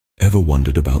Ever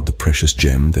wondered about the precious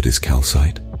gem that is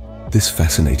calcite? This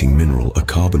fascinating mineral, a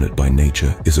carbonate by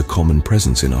nature, is a common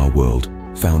presence in our world,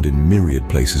 found in myriad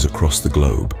places across the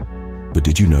globe. But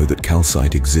did you know that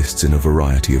calcite exists in a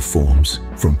variety of forms?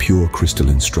 From pure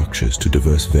crystalline structures to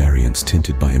diverse variants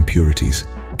tinted by impurities,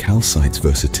 calcite's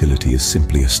versatility is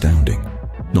simply astounding.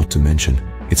 Not to mention,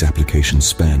 its applications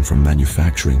span from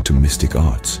manufacturing to mystic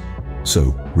arts.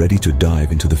 So, ready to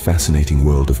dive into the fascinating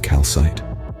world of calcite?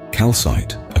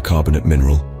 Calcite, a carbonate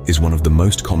mineral, is one of the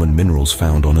most common minerals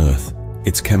found on Earth.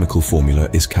 Its chemical formula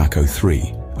is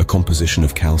CaCO3, a composition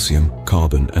of calcium,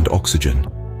 carbon, and oxygen.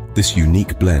 This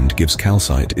unique blend gives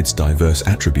calcite its diverse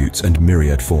attributes and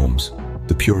myriad forms.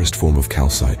 The purest form of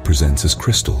calcite presents as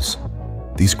crystals.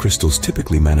 These crystals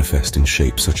typically manifest in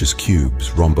shapes such as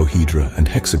cubes, rhombohedra, and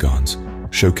hexagons,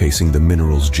 showcasing the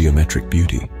mineral's geometric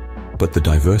beauty. But the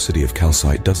diversity of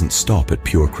calcite doesn't stop at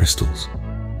pure crystals.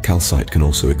 Calcite can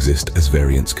also exist as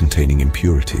variants containing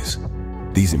impurities.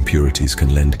 These impurities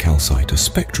can lend calcite a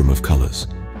spectrum of colors,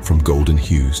 from golden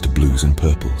hues to blues and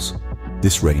purples.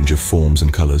 This range of forms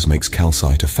and colors makes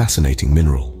calcite a fascinating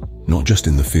mineral, not just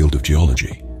in the field of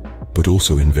geology, but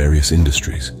also in various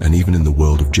industries and even in the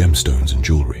world of gemstones and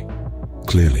jewelry.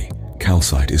 Clearly,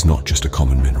 calcite is not just a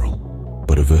common mineral,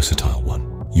 but a versatile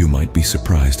one. You might be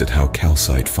surprised at how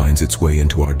calcite finds its way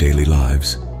into our daily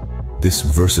lives. This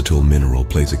versatile mineral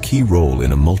plays a key role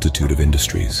in a multitude of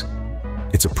industries.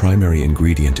 It's a primary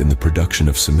ingredient in the production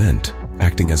of cement,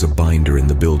 acting as a binder in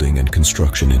the building and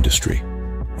construction industry.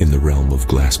 In the realm of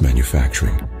glass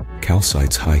manufacturing,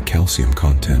 calcite's high calcium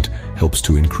content helps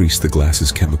to increase the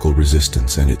glass's chemical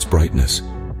resistance and its brightness,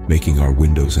 making our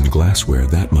windows and glassware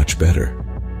that much better.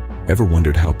 Ever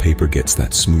wondered how paper gets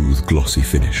that smooth, glossy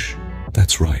finish?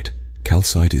 That's right.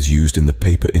 Calcite is used in the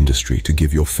paper industry to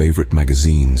give your favorite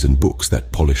magazines and books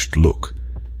that polished look.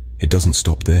 It doesn't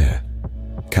stop there.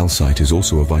 Calcite is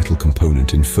also a vital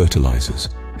component in fertilizers,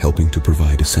 helping to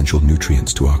provide essential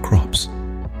nutrients to our crops.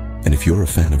 And if you're a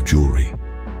fan of jewelry,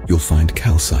 you'll find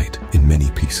calcite in many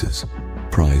pieces,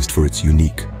 prized for its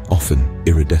unique, often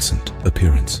iridescent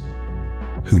appearance.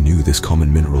 Who knew this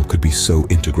common mineral could be so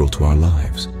integral to our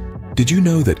lives? Did you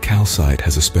know that calcite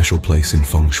has a special place in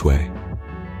feng shui?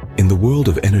 In the world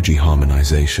of energy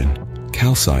harmonization,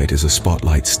 calcite is a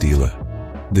spotlight stealer.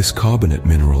 This carbonate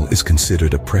mineral is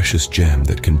considered a precious gem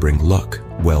that can bring luck,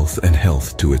 wealth, and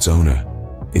health to its owner.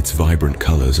 Its vibrant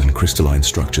colors and crystalline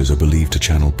structures are believed to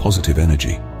channel positive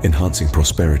energy, enhancing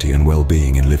prosperity and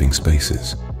well-being in living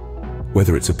spaces.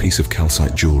 Whether it's a piece of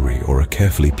calcite jewelry or a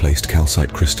carefully placed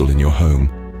calcite crystal in your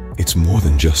home, it's more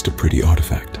than just a pretty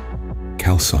artifact.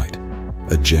 Calcite,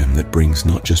 a gem that brings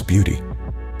not just beauty,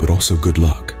 but also good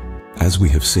luck. As we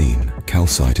have seen,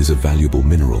 calcite is a valuable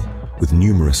mineral with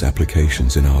numerous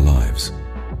applications in our lives.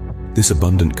 This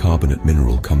abundant carbonate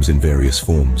mineral comes in various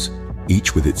forms,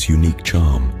 each with its unique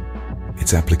charm.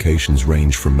 Its applications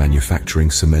range from manufacturing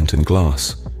cement and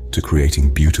glass to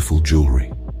creating beautiful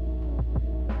jewelry.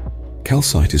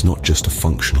 Calcite is not just a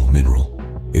functional mineral.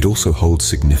 It also holds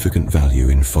significant value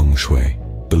in feng shui,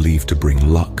 believed to bring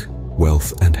luck,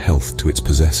 wealth, and health to its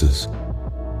possessors.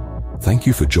 Thank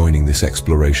you for joining this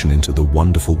exploration into the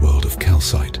wonderful world of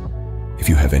calcite. If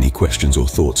you have any questions or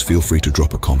thoughts, feel free to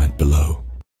drop a comment below.